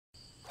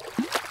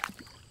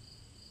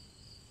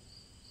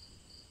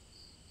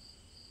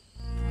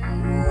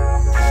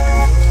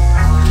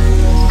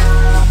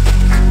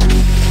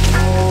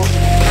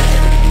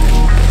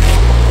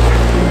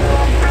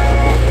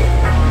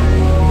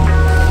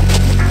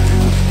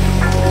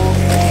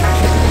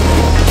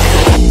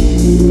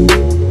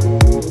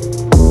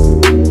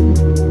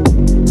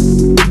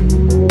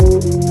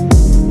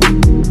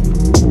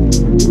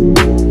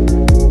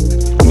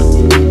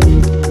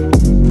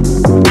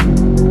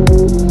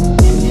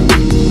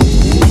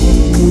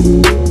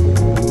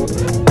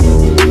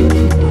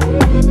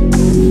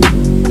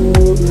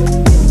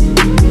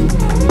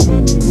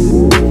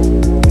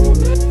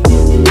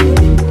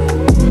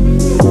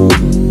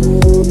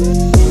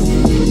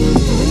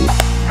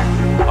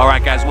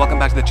Alright guys, welcome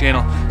back to the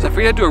channel. So I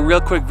figured I'd do a real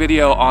quick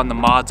video on the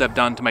mods I've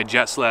done to my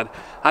jet sled.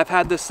 I've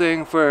had this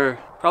thing for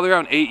probably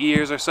around 8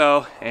 years or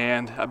so,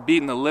 and I've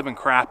beaten the living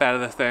crap out of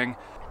the thing.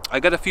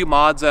 I got a few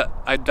mods that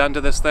I've done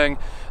to this thing.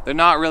 They're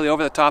not really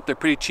over the top, they're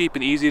pretty cheap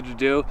and easy to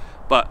do,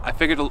 but I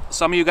figured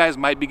some of you guys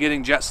might be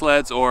getting jet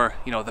sleds or,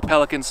 you know, the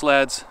Pelican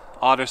sleds,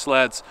 Otter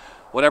sleds,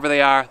 whatever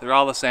they are, they're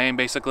all the same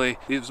basically.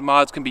 These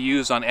mods can be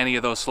used on any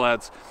of those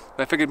sleds.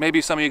 But I figured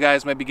maybe some of you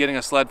guys might be getting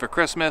a sled for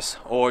Christmas,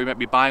 or you might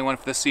be buying one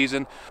for this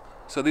season.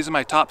 So these are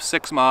my top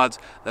 6 mods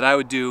that I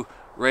would do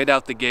right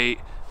out the gate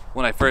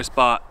when I first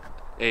bought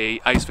a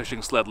ice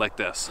fishing sled like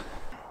this.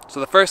 So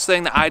the first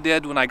thing that I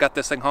did when I got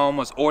this thing home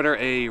was order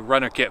a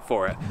runner kit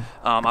for it.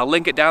 I'll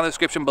link it down in the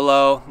description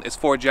below. It's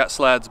for jet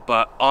sleds,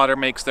 but Otter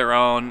makes their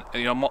own.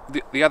 You know,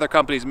 the other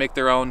companies make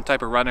their own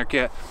type of runner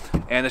kit,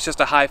 and it's just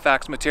a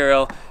high-fax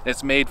material.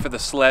 It's made for the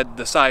sled,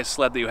 the size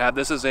sled that you have.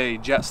 This is a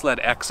Jet Sled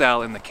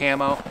XL in the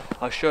camo.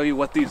 I'll show you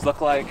what these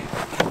look like.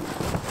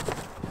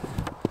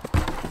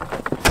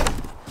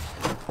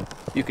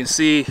 You can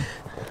see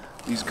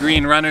these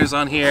green runners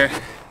on here.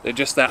 They're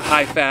just that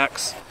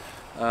high-fax,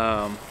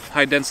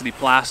 high density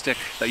plastic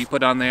that you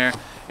put on there,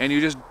 and you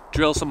just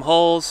drill some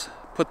holes,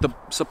 put the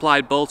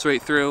supplied bolts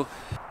right through.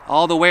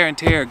 All the wear and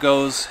tear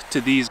goes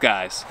to these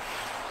guys.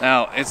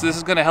 Now this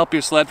is going to help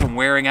your sled from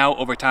wearing out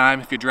over time.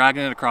 If you're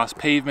dragging it across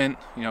pavement,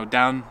 you know,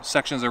 down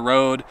sections of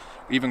road,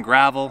 even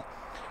gravel,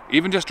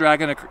 even just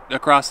dragging it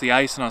across the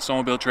ice and on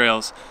snowmobile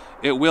trails,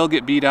 it will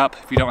get beat up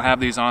if you don't have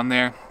these on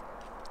there.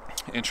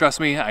 And trust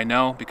me, I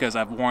know, because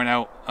I've worn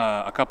out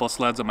a couple of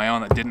sleds of my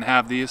own that didn't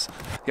have these.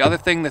 The other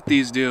thing that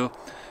these do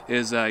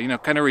is you know,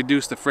 kind of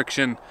reduce the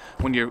friction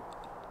when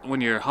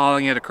you're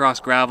hauling it across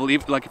gravel.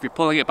 Even like if you're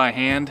pulling it by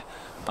hand,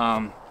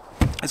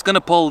 it's going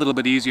to pull a little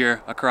bit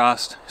easier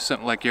across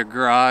something like your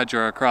garage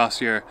or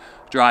across your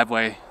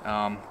driveway,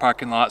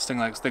 parking lots,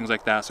 things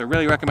like that. So I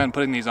really recommend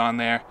putting these on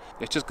there.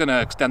 It's just going to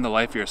extend the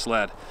life of your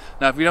sled.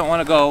 Now if you don't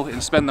want to go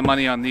and spend the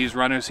money on these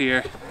runners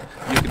here,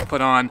 you can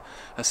put on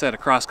a set of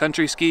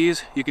cross-country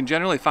skis. You can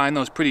generally find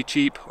those pretty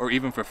cheap or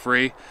even for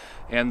free,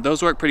 and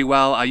those work pretty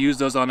well. I used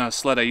those on a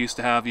sled I used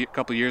to have a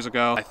couple years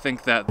ago. I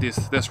think that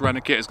this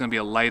runner kit is going to be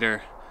a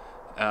lighter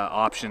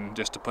option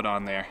just to put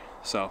on there.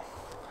 So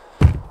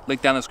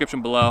link down in the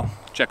description below,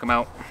 check them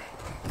out.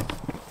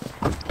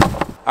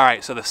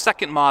 Alright, so the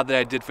second mod that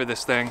I did for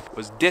this thing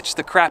was ditch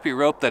the crappy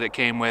rope that it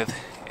came with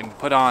and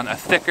put on a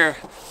thicker,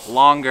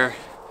 longer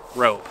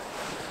rope.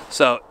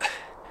 So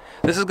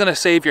this is going to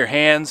save your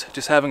hands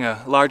just having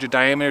a larger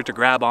diameter to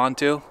grab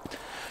onto,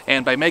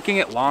 and by making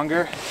it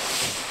longer,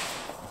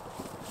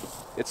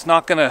 it's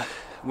not going to,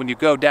 when you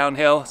go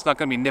downhill, it's not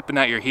going to be nipping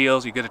at your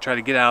heels. You got to try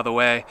to get out of the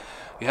way.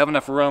 You have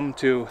enough room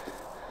to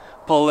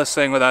pull this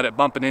thing without it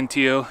bumping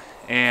into you,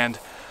 and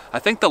I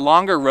think the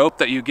longer rope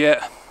that you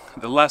get,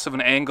 the less of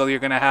an angle you're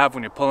going to have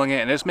when you're pulling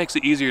it, and it just makes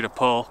it easier to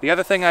pull. The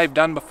other thing I've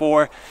done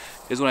before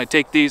is when I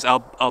take these, I'll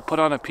put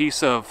on a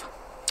piece of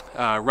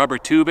rubber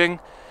tubing,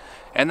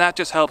 and that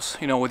just helps,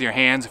 you know, with your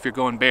hands if you're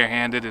going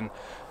barehanded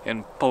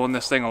and pulling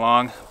this thing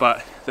along.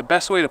 But the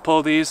best way to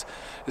pull these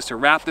is to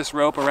wrap this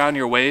rope around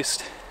your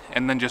waist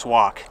and then just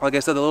walk. Like I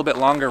said, a little bit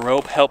longer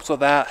rope helps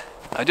with that.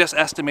 I just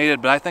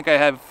estimated, but I think I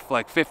have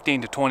like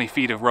 15 to 20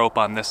 feet of rope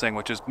on this thing,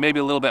 which is maybe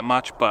a little bit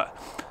much, but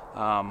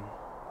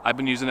I've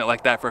been using it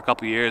like that for a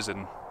couple of years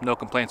and no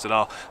complaints at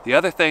all. The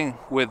other thing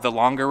with the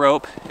longer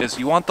rope is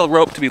you want the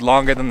rope to be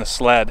longer than the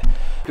sled,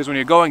 because when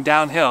you're going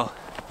downhill,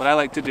 what I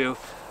like to do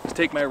is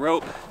take my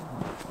rope,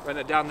 run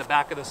it down the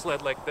back of the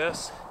sled like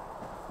this,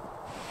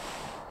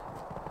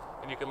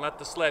 and you can let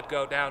the sled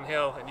go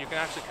downhill, and you can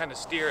actually kind of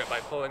steer it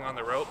by pulling on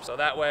the rope. So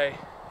that way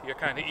you're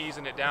kind of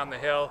easing it down the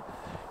hill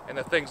and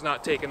the thing's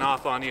not taking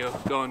off on you,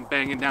 going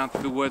banging down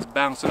through the woods,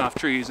 bouncing off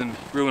trees and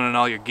ruining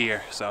all your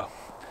gear. So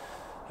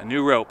a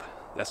new rope,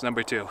 that's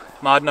number 2.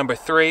 Mod number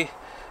 3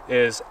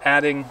 is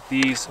adding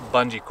these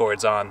bungee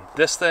cords on.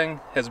 This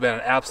thing has been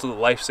an absolute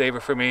lifesaver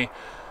for me,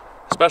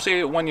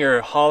 especially when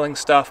you're hauling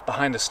stuff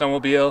behind a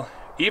snowmobile,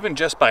 even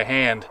just by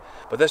hand.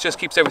 But this just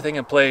keeps everything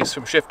in place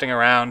from shifting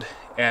around,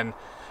 and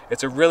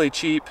it's a really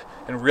cheap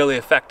and really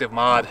effective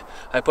mod.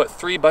 I put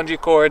 3 bungee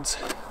cords,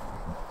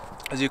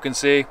 as you can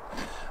see,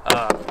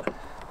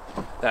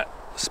 that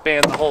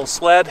span the whole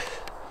sled.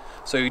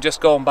 So you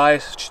just go and buy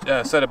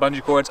a set of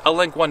bungee cords. I'll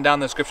link one down in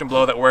the description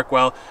below that work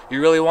well.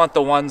 You really want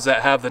the ones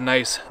that have the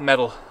nice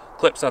metal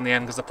clips on the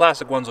end, because the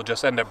plastic ones will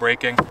just end up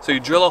breaking. So you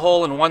drill a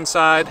hole in one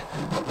side,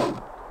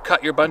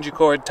 cut your bungee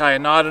cord, tie a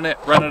knot in it,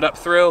 run it up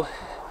through,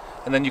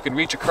 and then you can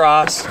reach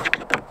across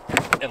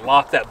and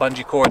lock that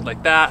bungee cord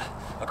like that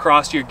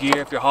across your gear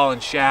if you're hauling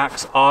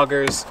shacks,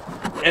 augers,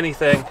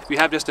 anything. If you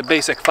have just a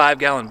basic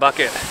 5-gallon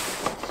bucket,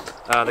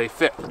 they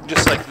fit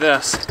just like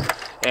this,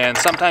 and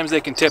sometimes they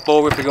can tip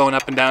over if you're going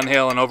up and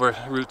downhill and over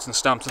roots and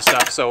stumps and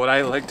stuff. So what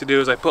I like to do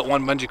is I put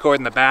one bungee cord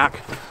in the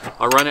back,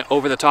 I'll run it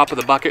over the top of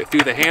the bucket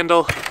through the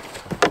handle,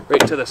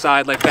 right to the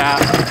side like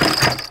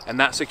that, and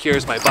that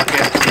secures my bucket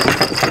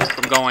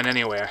from going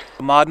anywhere.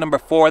 Mod number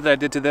 4 that I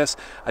did to this,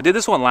 I did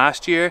this one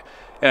last year,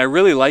 and I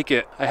really like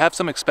it. I have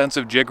some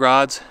expensive jig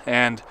rods,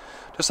 and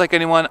just like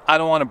anyone, I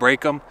don't want to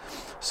break them.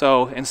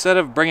 So instead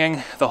of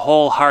bringing the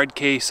whole hard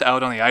case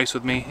out on the ice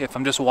with me, if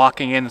I'm just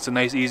walking in, it's a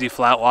nice easy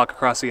flat walk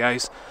across the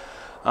ice,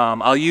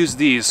 I'll use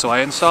these. So I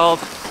installed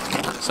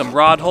some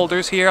rod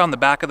holders here on the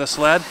back of the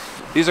sled.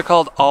 These are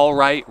called All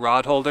Right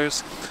rod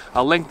holders.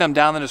 I'll link them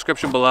down in the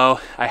description below.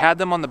 I had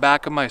them on the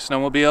back of my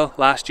snowmobile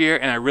last year,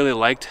 and I really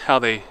liked how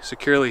they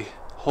securely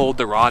hold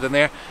the rod in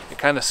there. It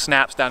kind of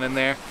snaps down in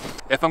there.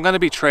 If I'm going to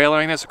be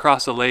trailering this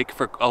across the lake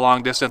for a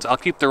long distance, I'll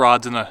keep the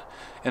rods in a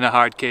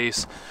hard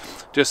case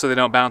just so they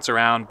don't bounce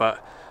around.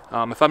 But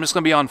if I'm just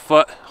going to be on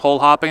foot hole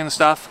hopping and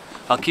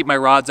stuff, I'll keep my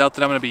rods out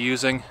that I'm going to be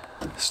using,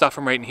 stuff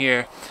them right in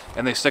here,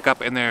 and they stick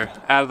up in there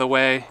out of the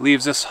way.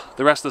 Leaves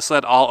the rest of the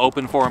sled all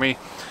open for me,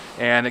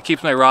 and it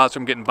keeps my rods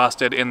from getting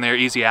busted in there.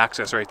 Easy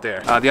access right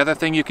there. The other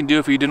thing you can do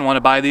if you didn't want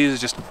to buy these is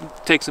just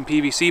take some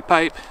PVC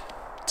pipe,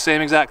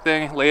 same exact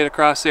thing, lay it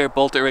across there,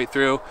 bolt it right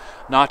through,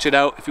 notch it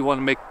out if you want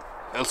to make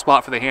a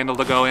spot for the handle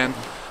to go in.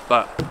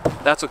 But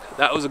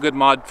that was a good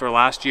mod for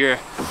last year,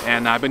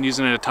 and I've been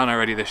using it a ton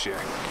already this year.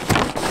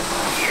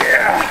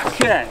 Yeah,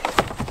 okay.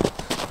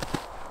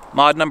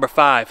 Mod number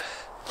 5.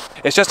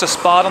 It's just a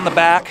spot on the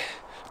back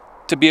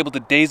to be able to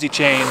daisy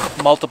chain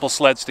multiple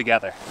sleds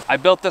together. I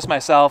built this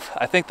myself.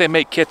 I think they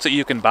make kits that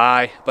you can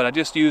buy, but I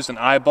just used an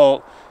eye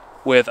bolt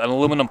with an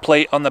aluminum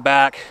plate on the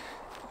back,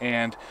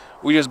 and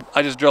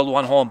I just drilled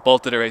one hole and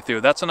bolted it right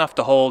through. That's enough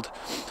to hold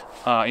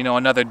you know,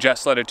 another jet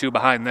sled or two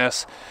behind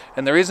this.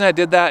 And the reason I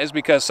did that is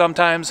because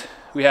sometimes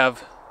we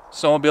have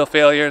snowmobile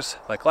failures.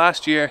 Like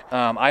last year,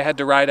 I had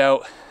to ride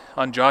out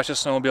on Josh's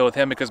snowmobile with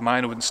him because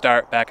mine wouldn't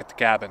start back at the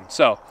cabin.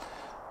 So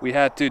we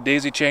had to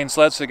daisy chain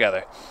sleds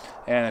together.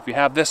 And if you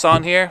have this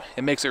on here,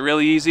 it makes it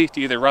really easy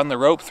to either run the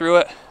rope through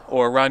it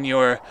or run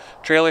your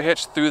trailer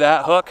hitch through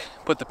that hook,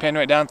 put the pin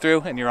right down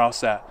through, and you're all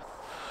set.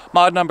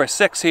 Mod number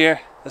 6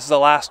 here, this is the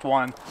last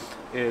one,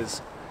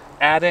 is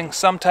adding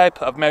some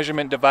type of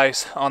measurement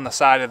device on the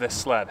side of this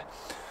sled.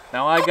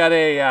 Now I got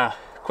a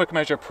Quick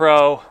Measure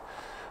Pro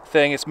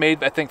thing. It's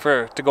made, I think,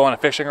 to go on a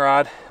fishing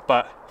rod,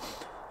 but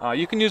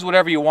you can use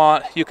whatever you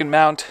want. You can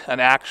mount an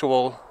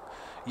actual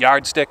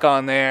yardstick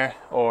on there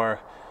or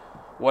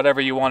whatever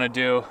you want to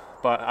do.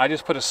 But I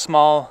just put a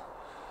small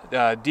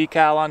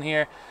decal on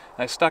here,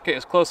 and I stuck it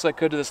as close as I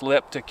could to this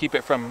lip to keep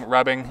it from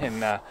rubbing and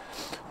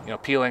you know,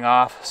 peeling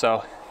off.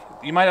 So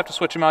you might have to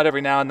switch them out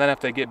every now and then if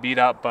they get beat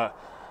up, but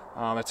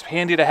it's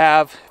handy to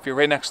have. If you're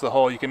right next to the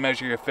hole, you can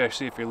measure your fish,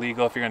 see if you're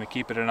legal, if you're going to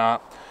keep it or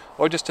not,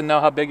 or just to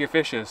know how big your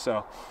fish is.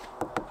 So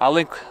I'll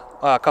link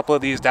a couple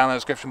of these down in the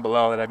description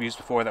below that I've used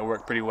before that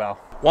work pretty well.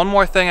 One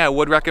more thing I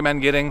would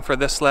recommend getting for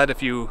this sled,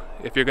 if you're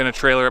going to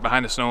trailer it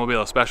behind a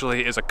snowmobile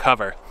especially, is a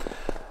cover.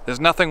 There's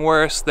nothing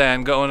worse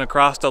than going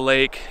across the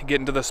lake,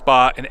 getting to the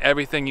spot, and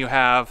everything you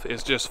have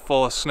is just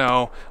full of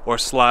snow or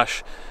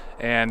slush.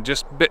 And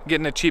just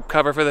getting a cheap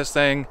cover for this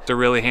thing is a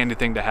really handy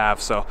thing to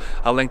have. So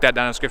I'll link that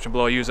down in the description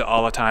below. I use it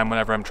all the time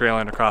whenever I'm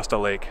trailering across the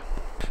lake.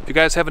 If you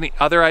guys have any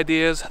other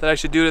ideas that I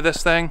should do to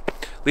this thing,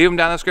 leave them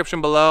down in the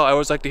description below. I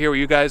always like to hear what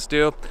you guys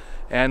do,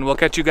 and we'll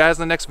catch you guys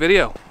in the next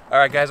video.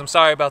 Alright guys, I'm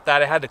sorry about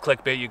that. I had to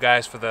clickbait you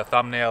guys for the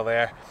thumbnail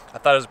there. I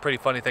thought it was a pretty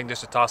funny thing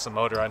just to toss a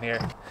motor on here.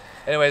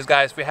 Anyways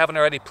guys, if you haven't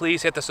already,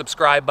 please hit the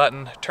subscribe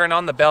button, turn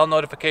on the bell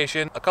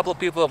notification. A couple of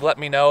people have let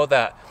me know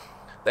that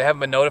they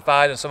haven't been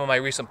notified in some of my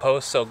recent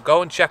posts, so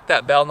go and check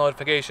that bell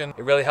notification.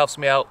 It really helps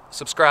me out.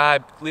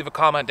 Subscribe, leave a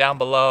comment down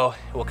below.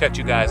 We'll catch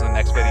you guys in the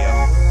next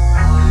video.